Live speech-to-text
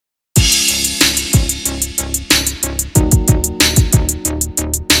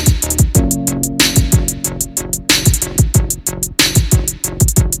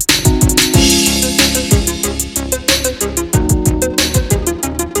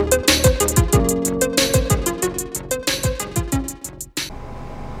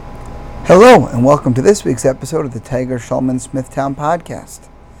Hello, and welcome to this week's episode of the Tiger Schulman Smithtown podcast.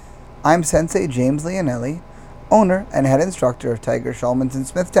 I'm Sensei James Leonelli, owner and head instructor of Tiger Schulman's in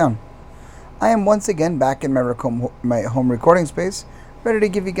Smithtown. I am once again back in my home recording space, ready to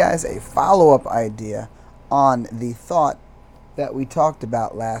give you guys a follow-up idea on the thought that we talked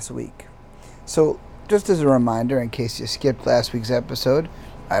about last week. So, just as a reminder, in case you skipped last week's episode,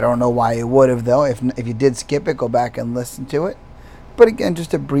 I don't know why you would have though. If you did skip it, go back and listen to it. But again,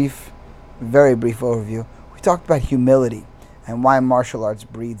 just a very brief overview. We talked about humility and why martial arts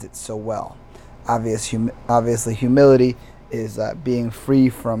breeds it so well. Obviously, humility is being free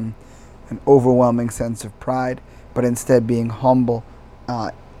from an overwhelming sense of pride, but instead being humble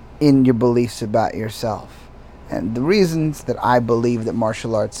in your beliefs about yourself. And the reasons that I believe that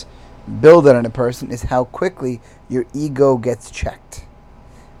martial arts build it in a person is how quickly your ego gets checked,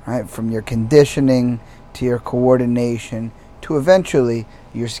 right? From your conditioning to your coordination to eventually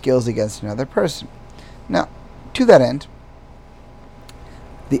your skills against another person. Now, to that end,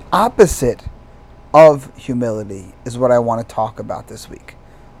 the opposite of humility is what I want to talk about this week.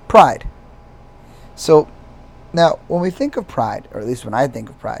 Pride. So, now, when we think of pride, or at least when I think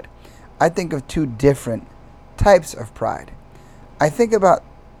of pride, I think of two different types of pride. When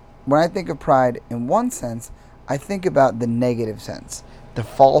I think of pride in one sense, I think about the negative sense, the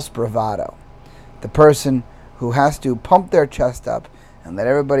false bravado. The person who has to pump their chest up and let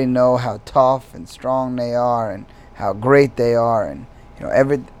everybody know how tough and strong they are and how great they are, and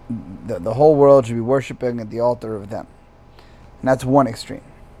the whole world should be worshiping at the altar of them. And that's one extreme.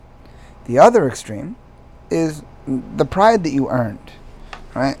 The other extreme is the pride that you earned,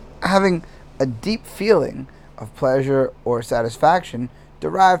 right? Having a deep feeling of pleasure or satisfaction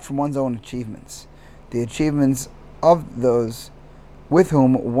derived from one's own achievements, the achievements of those with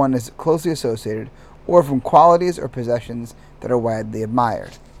whom one is closely associated, or from qualities or possessions that are widely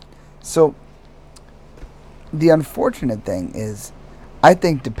admired. So, the unfortunate thing is, I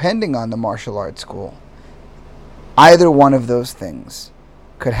think depending on the martial arts school, either one of those things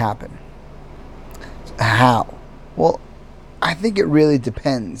could happen. How? Well, I think it really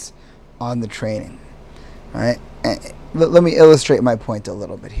depends on the training. Right? Let me illustrate my point a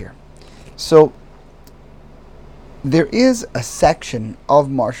little bit here. So, there is a section of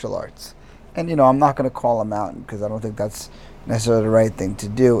martial arts, and I'm not going to call them out because I don't think that's necessarily the right thing to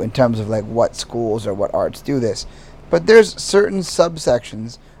do in terms of like what schools or what arts do this. But there's certain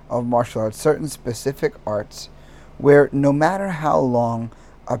subsections of martial arts, certain specific arts, where no matter how long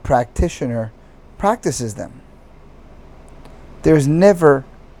a practitioner practices them, there's never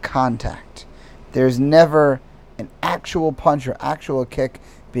contact. There's never an actual punch or actual kick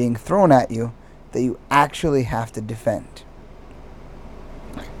being thrown at you that you actually have to defend.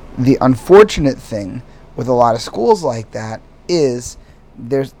 The unfortunate thing with a lot of schools like that is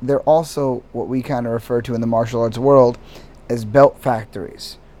they're also what we kind of refer to in the martial arts world as belt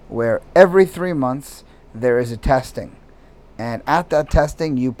factories, where every 3 months there is a testing, and at that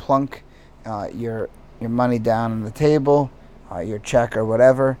testing you plunk your money down on the table, your check or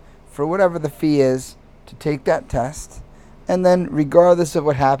whatever, for whatever the fee is to take that test, and then regardless of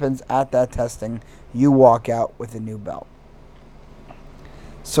what happens at that testing, you walk out with a new belt.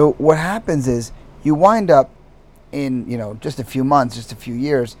 So what happens is you wind up in, just a few months, just a few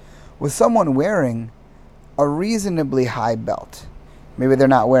years, with someone wearing a reasonably high belt. Maybe they're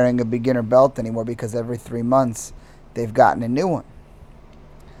not wearing a beginner belt anymore because every 3 months they've gotten a new one.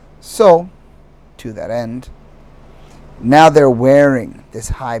 So, to that end, now they're wearing this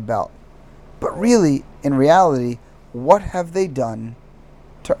high belt. But really, in reality, what have they done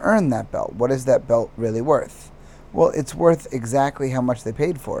to earn that belt? What is that belt really worth? Well, it's worth exactly how much they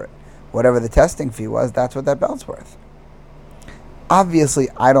paid for it. Whatever the testing fee was, that's what that belt's worth. Obviously,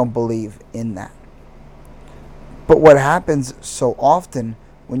 I don't believe in that. But what happens so often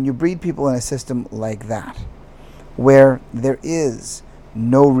when you breed people in a system like that, where there is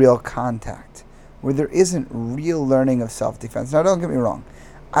no real contact, where there isn't real learning of self-defense. Now, don't get me wrong.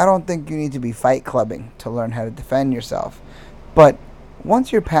 I don't think you need to be fight clubbing to learn how to defend yourself. But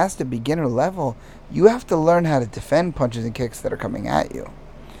once you're past a beginner level, you have to learn how to defend punches and kicks that are coming at you.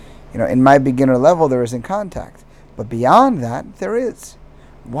 In my beginner level, there isn't contact. But beyond that, there is.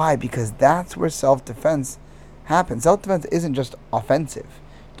 Why? Because that's where self-defense happens. Self-defense isn't just offensive.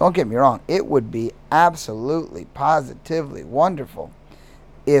 Don't get me wrong. It would be absolutely, positively wonderful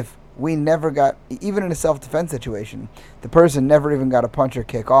if we never got, even in a self-defense situation, the person never even got a punch or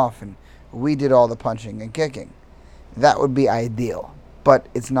kick off and we did all the punching and kicking. That would be ideal. But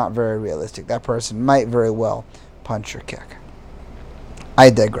it's not very realistic. That person might very well punch or kick. I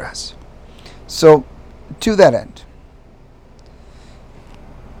digress. So, to that end,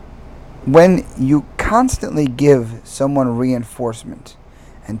 When you constantly give someone reinforcement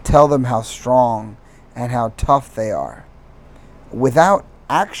and tell them how strong and how tough they are, without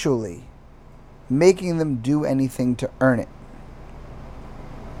actually making them do anything to earn it,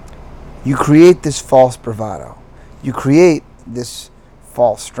 you create this false bravado. You create this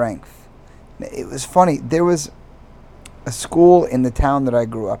false strength. It was funny. There was a school in the town that I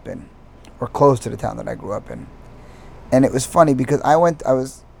grew up in, or close to the town that I grew up in. And it was funny because I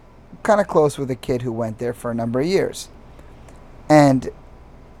was kind of close with a kid who went there for a number of years. And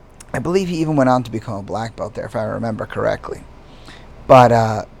I believe he even went on to become a black belt there, if I remember correctly. But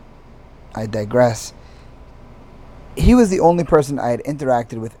I digress. He was the only person I had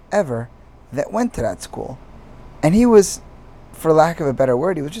interacted with ever that went to that school. And he was, for lack of a better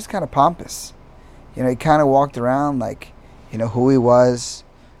word, he was just kind of pompous. He kind of walked around like, who he was,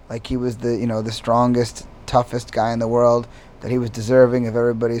 like he was the strongest, toughest guy in the world, that he was deserving of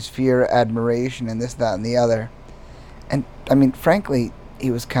everybody's fear, admiration, and this, that, and the other. And, I mean, frankly, he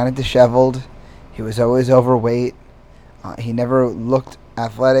was kind of disheveled. He was always overweight. He never looked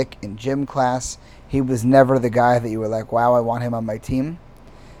athletic in gym class. He was never the guy that you were like, wow, I want him on my team.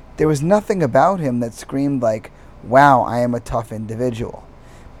 There was nothing about him that screamed like, wow, I am a tough individual.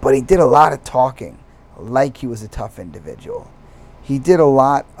 But he did a lot of talking like he was a tough individual. He did a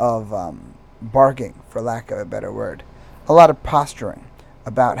lot of barking, for lack of a better word. A lot of posturing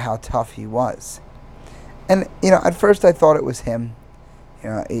about how tough he was. And, at first I thought it was him.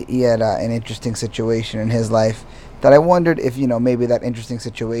 He had an interesting situation in his life that I wondered if, maybe that interesting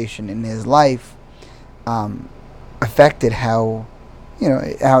situation in his life affected how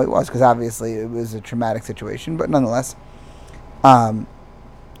it was, because obviously it was a traumatic situation, but nonetheless, I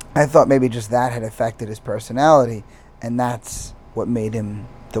thought maybe just that had affected his personality, and that's what made him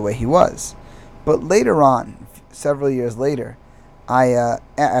the way he was. But later on, several years later,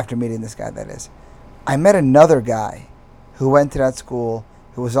 after meeting this guy, that is, I met another guy who went to that school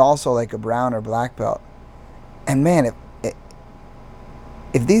who was also like a brown or black belt. And man,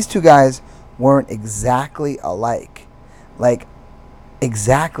 if these two guys weren't exactly alike,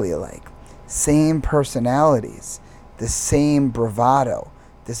 same personalities, the same bravado,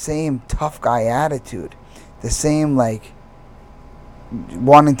 the same tough guy attitude, the same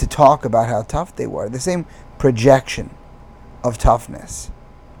wanting to talk about how tough they were, the same projection of toughness.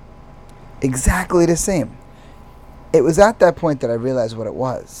 Exactly the same. It was at that point that I realized what it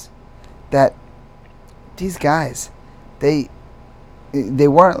was. That these guys, they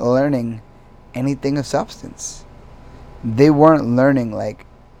weren't learning anything of substance. They weren't learning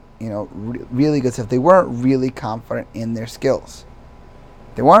really good stuff. They weren't really confident in their skills.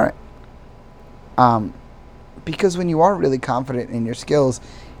 They weren't. Because when you are really confident in your skills,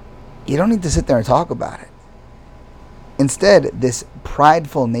 you don't need to sit there and talk about it. Instead, this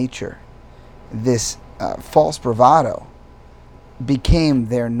prideful nature, this false bravado, became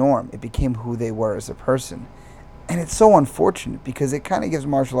their norm. It became who they were as a person. And it's so unfortunate because it kind of gives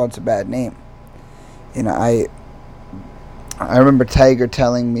martial arts a bad name. I remember Tiger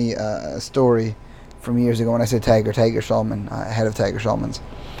telling me a story from years ago. When I say Tiger Schulman, head of Tiger Schulman's.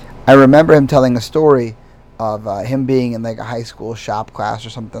 I remember him telling a story of him being in a high school shop class or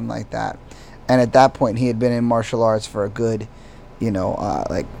something like that. And at that point, he had been in martial arts for a good,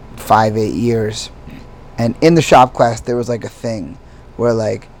 5-8 years. And in the shop class, there was a thing where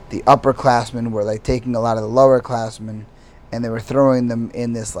the upperclassmen were taking a lot of the lowerclassmen, and they were throwing them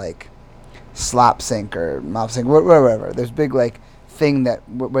in this slop sink or mop sink, whatever. There's big thing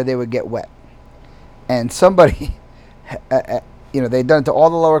where they would get wet. And somebody, they'd done it to all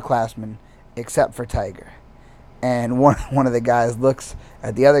the lowerclassmen except for Tiger. And one of the guys looks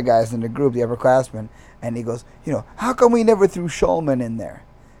at the other guys in the group, the upperclassmen, and he goes, how come we never threw Schulman in there?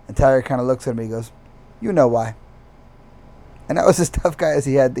 And Tiger kind of looks at him and he goes, you know why. And that was as tough guy as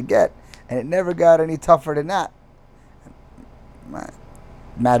he had to get. And it never got any tougher than that.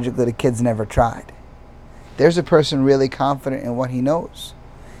 Magically, the kid's never tried. There's a person really confident in what he knows.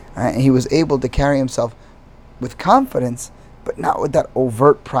 And he was able to carry himself with confidence, but not with that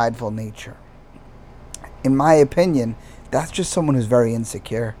overt prideful nature. In my opinion, that's just someone who's very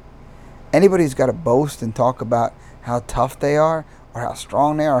insecure. Anybody who's got to boast and talk about how tough they are, or how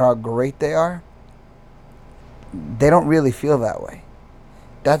strong they are, or how great they are, they don't really feel that way.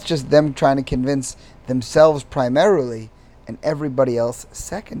 That's just them trying to convince themselves primarily and everybody else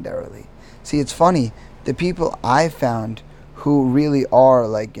secondarily. See, it's funny. The people I found who really are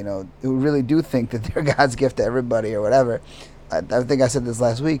who really do think that they're God's gift to everybody or whatever, I think I said this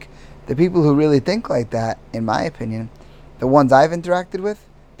last week, the people who really think like that, in my opinion, the ones I've interacted with,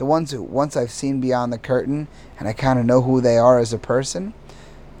 the ones who, once I've seen beyond the curtain and I kind of know who they are as a person,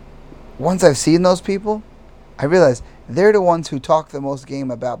 once I've seen those people, I realize they're the ones who talk the most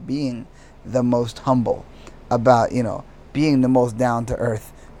game about being the most humble, about, being the most down to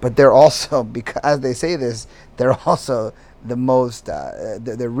earth. But they're also, because as they say this, they're also the most,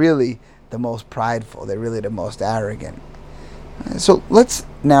 they're really the most prideful. They're really the most arrogant. So let's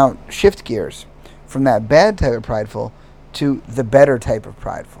now shift gears from that bad type of prideful to the better type of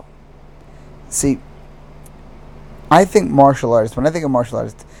prideful. See, I think martial artists, when I think of martial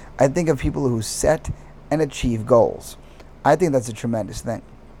artists, I think of people who set and achieve goals. I think that's a tremendous thing.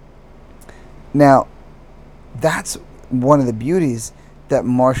 Now, that's one of the beauties that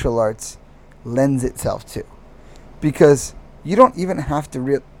martial arts lends itself to. Because you don't even have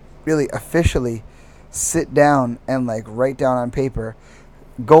to really officially sit down and write down on paper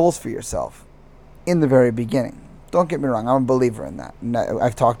goals for yourself in the very beginning. Don't get me wrong, I'm a believer in that.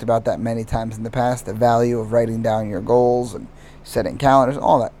 I've talked about that many times in the past, the value of writing down your goals and setting calendars,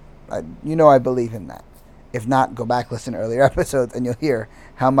 all that. I believe in that. If not, go back, listen to earlier episodes, and you'll hear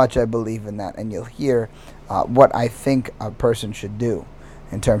how much I believe in that, and you'll hear what I think a person should do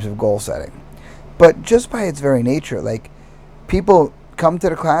in terms of goal setting. But just by its very nature, people come to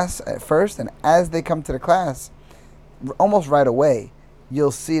the class at first, and as they come to the class, almost right away,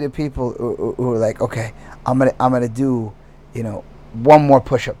 you'll see the people who are like, okay, I'm gonna do, one more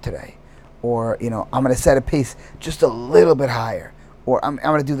push-up today, or I'm gonna set a pace just a little bit higher, or I'm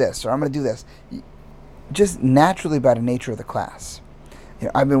gonna do this, or I'm gonna do this, just naturally by the nature of the class.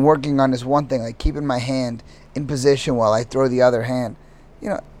 I've been working on this one thing, keeping my hand in position while I throw the other hand.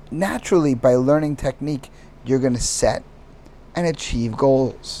 Naturally by learning technique, you're gonna set and achieve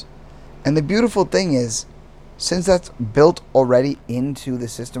goals. And the beautiful thing is, since that's built already into the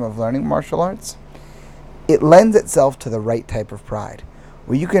system of learning martial arts, it lends itself to the right type of pride,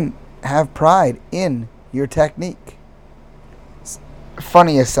 where you can have pride in your technique.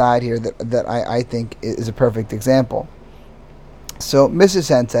 Funny aside here that I think is a perfect example. So Mrs.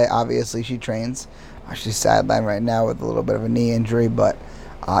 Sensei, obviously she trains. She's sidelined right now with a little bit of a knee injury, but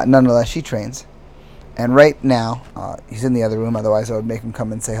nonetheless she trains. And right now, he's in the other room, otherwise I would make him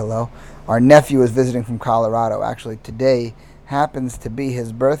come and say hello. Our nephew is visiting from Colorado. Actually, today happens to be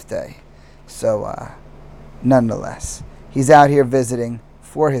his birthday. So, nonetheless, he's out here visiting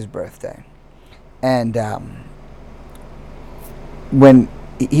for his birthday. And when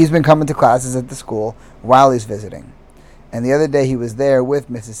he's been coming to classes at the school while he's visiting. And the other day he was there with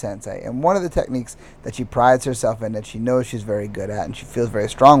Mrs. Sensei. And one of the techniques that she prides herself in, that she knows she's very good at and she feels very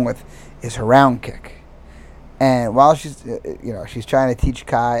strong with, is her round kick. And while she's trying to teach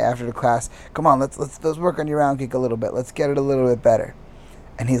Kai after the class, come on, let's work on your round kick a little bit. Let's get it a little bit better.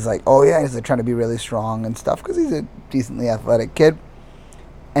 And he's like, oh yeah, he's trying to be really strong and stuff because he's a decently athletic kid.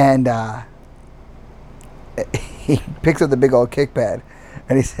 And he picks up the big old kick pad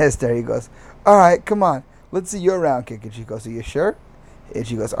and he says to her, he goes, all right, come on, let's see your round kick. And she goes, are you sure? And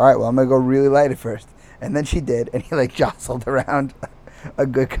she goes, all right, well, I'm going to go really light at first. And then she did, and he jostled around a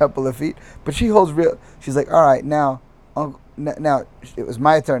good couple of feet. But she holds real. She's like, all right, now it was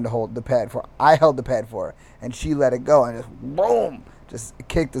my turn to hold the pad for her. I held the pad for her, and she let it go and just boom, just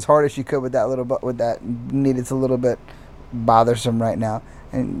kicked as hard as she could with that knee that's a little bit bothersome right now,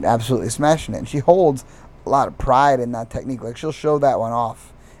 and absolutely smashing it. And she holds a lot of pride in that technique. She'll show that one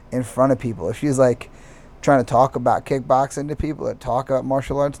off in front of people. If she's trying to talk about kickboxing to people or talk about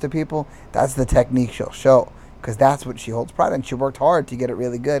martial arts to people, that's the technique she'll show. Because that's what she holds pride in. She worked hard to get it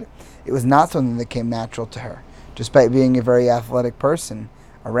really good. It was not something that came natural to her. Despite being a very athletic person,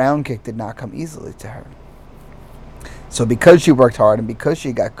 a round kick did not come easily to her. So because she worked hard and because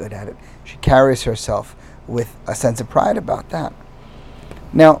she got good at it, she carries herself with a sense of pride about that.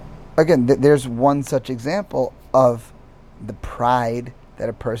 Now, again, there's one such example of the pride that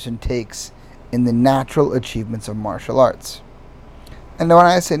a person takes in the natural achievements of martial arts. And when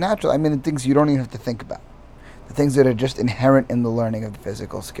I say natural, I mean the things you don't even have to think about. The things that are just inherent in the learning of the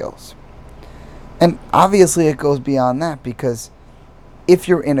physical skills. And obviously it goes beyond that, because if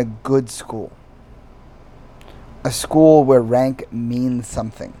you're in a good school, a school where rank means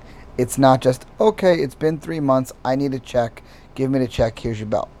something, it's not just, okay, it's been 3 months, I need a check, give me the check, here's your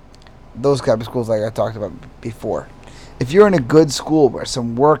belt. Those kind of schools like I talked about before. If you're in a good school where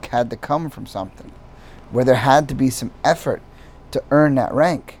some work had to come from something, where there had to be some effort to earn that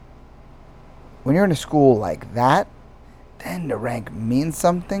rank, when you're in a school like that, then the rank means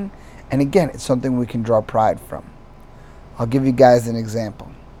something. And again, it's something we can draw pride from. I'll give you guys an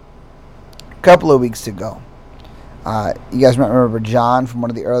example. A couple of weeks ago, you guys might remember John from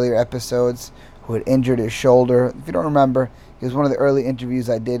one of the earlier episodes who had injured his shoulder. If you don't remember, he was one of the early interviews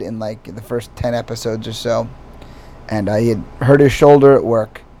I did in the first 10 episodes or so. And he had hurt his shoulder at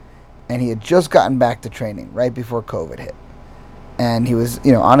work. and he had just gotten back to training right before COVID hit. And he was,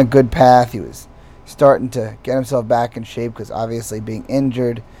 on a good path. He was starting to get himself back in shape because obviously being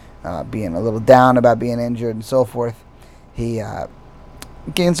injured, being a little down about being injured and so forth, he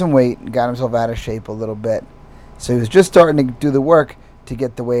gained some weight and got himself out of shape a little bit. So he was just starting to do the work to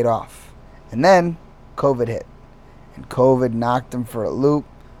get the weight off. And then COVID hit. And COVID knocked him for a loop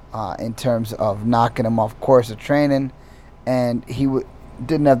in terms of knocking him off course of training. And he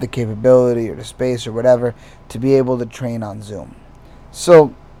didn't have the capability or the space or whatever to be able to train on Zoom.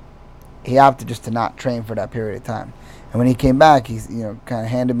 So he opted just to not train for that period of time. And when he came back, he kind of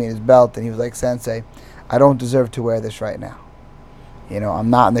handed me his belt, and he was like, "Sensei, I don't deserve to wear this right now.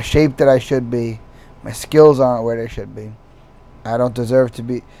 I'm not in the shape that I should be. My skills aren't where they should be. I don't deserve to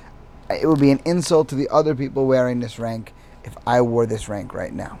be. It would be an insult to the other people wearing this rank if I wore this rank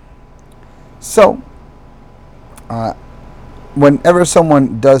right now." So, whenever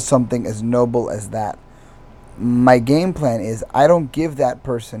someone does something as noble as that, my game plan is I don't give that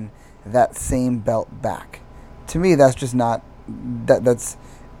person that same belt back. To me, that's just not, that's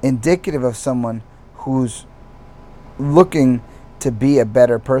indicative of someone who's looking to be a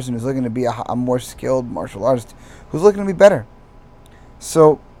better person, who's looking to be a more skilled martial artist, who's looking to be better.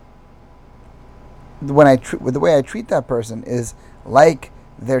 So, the way I treat that person is like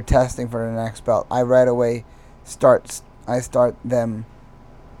they're testing for the next belt. I right away start them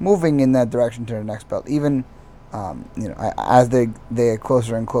moving in that direction to the next belt. Even as they get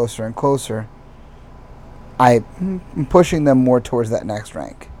closer and closer and closer, I'm pushing them more towards that next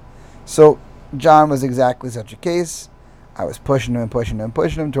rank. So John was exactly such a case. I was pushing him and pushing him and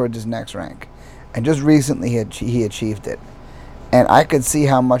pushing him towards his next rank. And just recently he achieved it. And I could see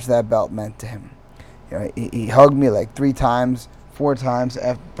how much that belt meant to him. He hugged me like 4 times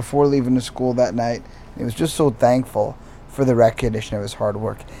before leaving the school that night. He was just so thankful for the recognition of his hard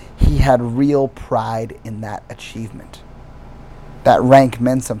work. He had real pride in that achievement. That rank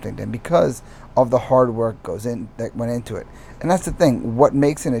meant something to him because of the hard work that went into it. And that's the thing. What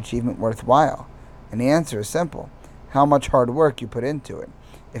makes an achievement worthwhile? And the answer is simple. How much hard work you put into it.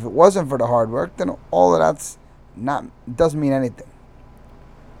 If it wasn't for the hard work, then all of that's doesn't mean anything.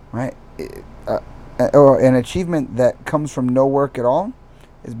 Right? Or an achievement that comes from no work at all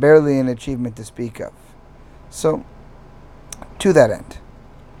is barely an achievement to speak of. So, to that end,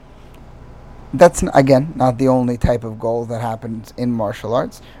 that's, again, not the only type of goal that happens in martial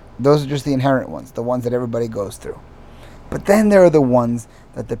arts. Those are just the inherent ones, the ones that everybody goes through. But then there are the ones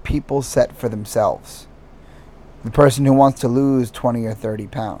that the people set for themselves. The person who wants to lose 20 or 30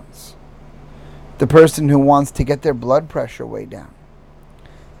 pounds. The person who wants to get their blood pressure way down.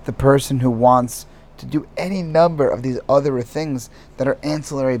 The person who wants to do any number of these other things that are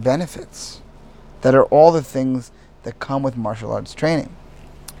ancillary benefits, that are all the things that come with martial arts training.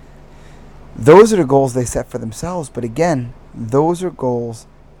 Those are the goals they set for themselves, but again, those are goals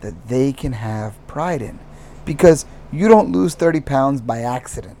that they can have pride in, because you don't lose 30 pounds by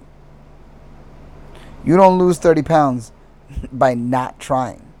accident. You don't lose 30 pounds by not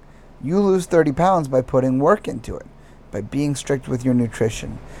trying. You lose 30 pounds by putting work into it, by being strict with your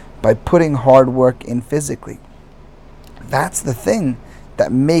nutrition, by putting hard work in physically. That's the thing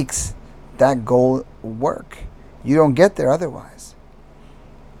that makes that goal work. You don't get there otherwise.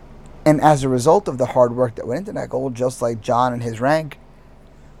 And as a result of the hard work that went into that goal, just like John and his rank,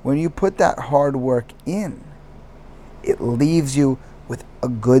 when you put that hard work in, it leaves you with a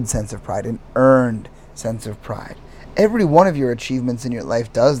good sense of pride, an earned sense of pride. Every one of your achievements in your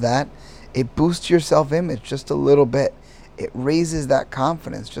life does that. It boosts your self-image just a little bit. It raises that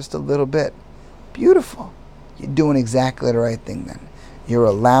confidence just a little bit. Beautiful. You're doing exactly the right thing then. You're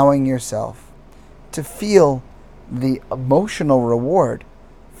allowing yourself to feel the emotional reward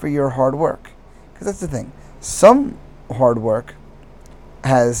for your hard work. Because that's the thing. Some hard work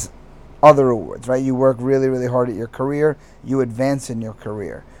has other rewards, right? You work really, really hard at your career. You advance in your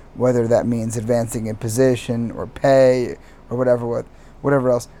career. Whether that means advancing in position or pay or whatever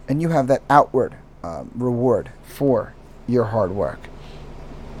else. And you have that outward reward for your hard work.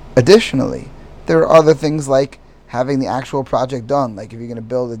 Additionally, there are other things like having the actual project done. Like if you're going to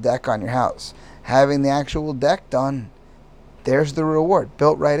build a deck on your house, having the actual deck done, there's the reward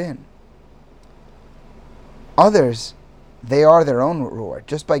built right in. Others, they are their own reward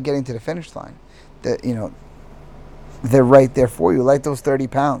just by getting to the finish line. They're right there for you, like those 30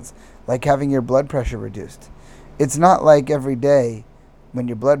 pounds, like having your blood pressure reduced. It's not like every day when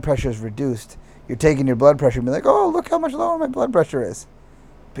your blood pressure is reduced, you're taking your blood pressure and be like, oh, look how much lower my blood pressure is.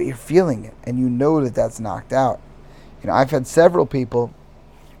 But you're feeling it, and you know that that's knocked out. I've had several people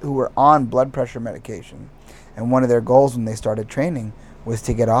who were on blood pressure medication, and one of their goals when they started training was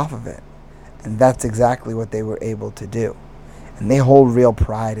to get off of it. And that's exactly what they were able to do. And they hold real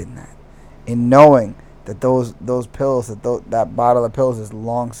pride in that, in knowing that those pills, that bottle of pills is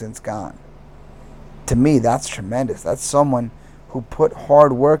long since gone. To me, that's tremendous. That's someone who put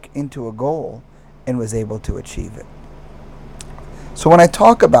hard work into a goal and was able to achieve it. So when I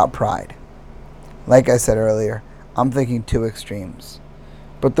talk about pride, like I said earlier, I'm thinking two extremes.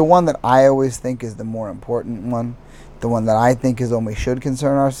 But the one that I always think is the more important one, the one that I think is one we should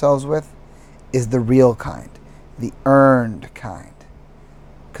concern ourselves with, is the real kind, the earned kind.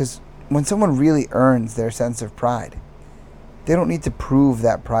 Because when someone really earns their sense of pride, they don't need to prove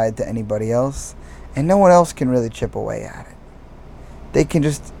that pride to anybody else, and no one else can really chip away at it. They can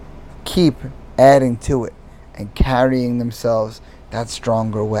just keep adding to it and carrying themselves that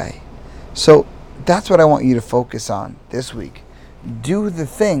stronger way. So that's what I want you to focus on this week. Do the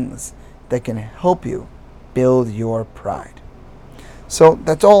things that can help you build your pride. So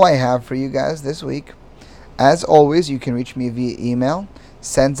that's all I have for you guys this week. As always, you can reach me via email,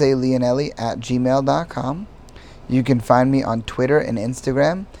 senseileonelli@gmail.com. You can find me on Twitter and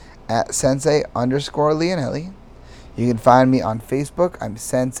Instagram at sensei_Leonelli. You can find me on Facebook. I'm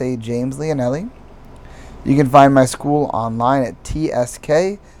Sensei James Leonelli. You can find my school online at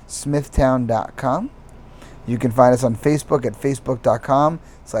tsksmithtown.com. You can find us on Facebook at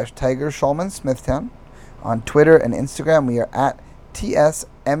facebook.com/TigerSchulman-Smithtown. On Twitter and Instagram, we are at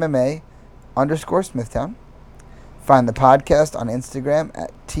TSMMA_Smithtown. Find the podcast on Instagram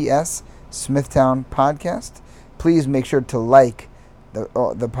at TS Smithtown Podcast. Please make sure to like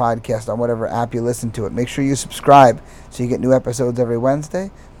the podcast on whatever app you listen to it. Make sure you subscribe so you get new episodes every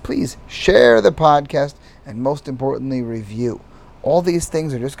Wednesday. Please share the podcast and, most importantly, review. All these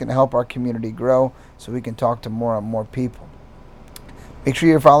things are just going to help our community grow so we can talk to more and more people. Make sure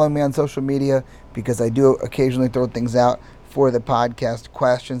you're following me on social media because I do occasionally throw things out for the podcast,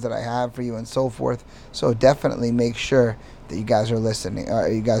 questions that I have for you and so forth. So definitely make sure that you guys are listening,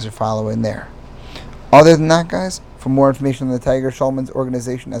 you guys are following there. Other than that, guys, for more information on the Tiger Schulman's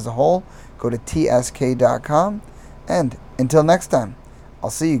organization as a whole, go to tsk.com. And until next time, I'll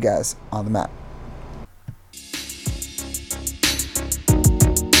see you guys on the mat.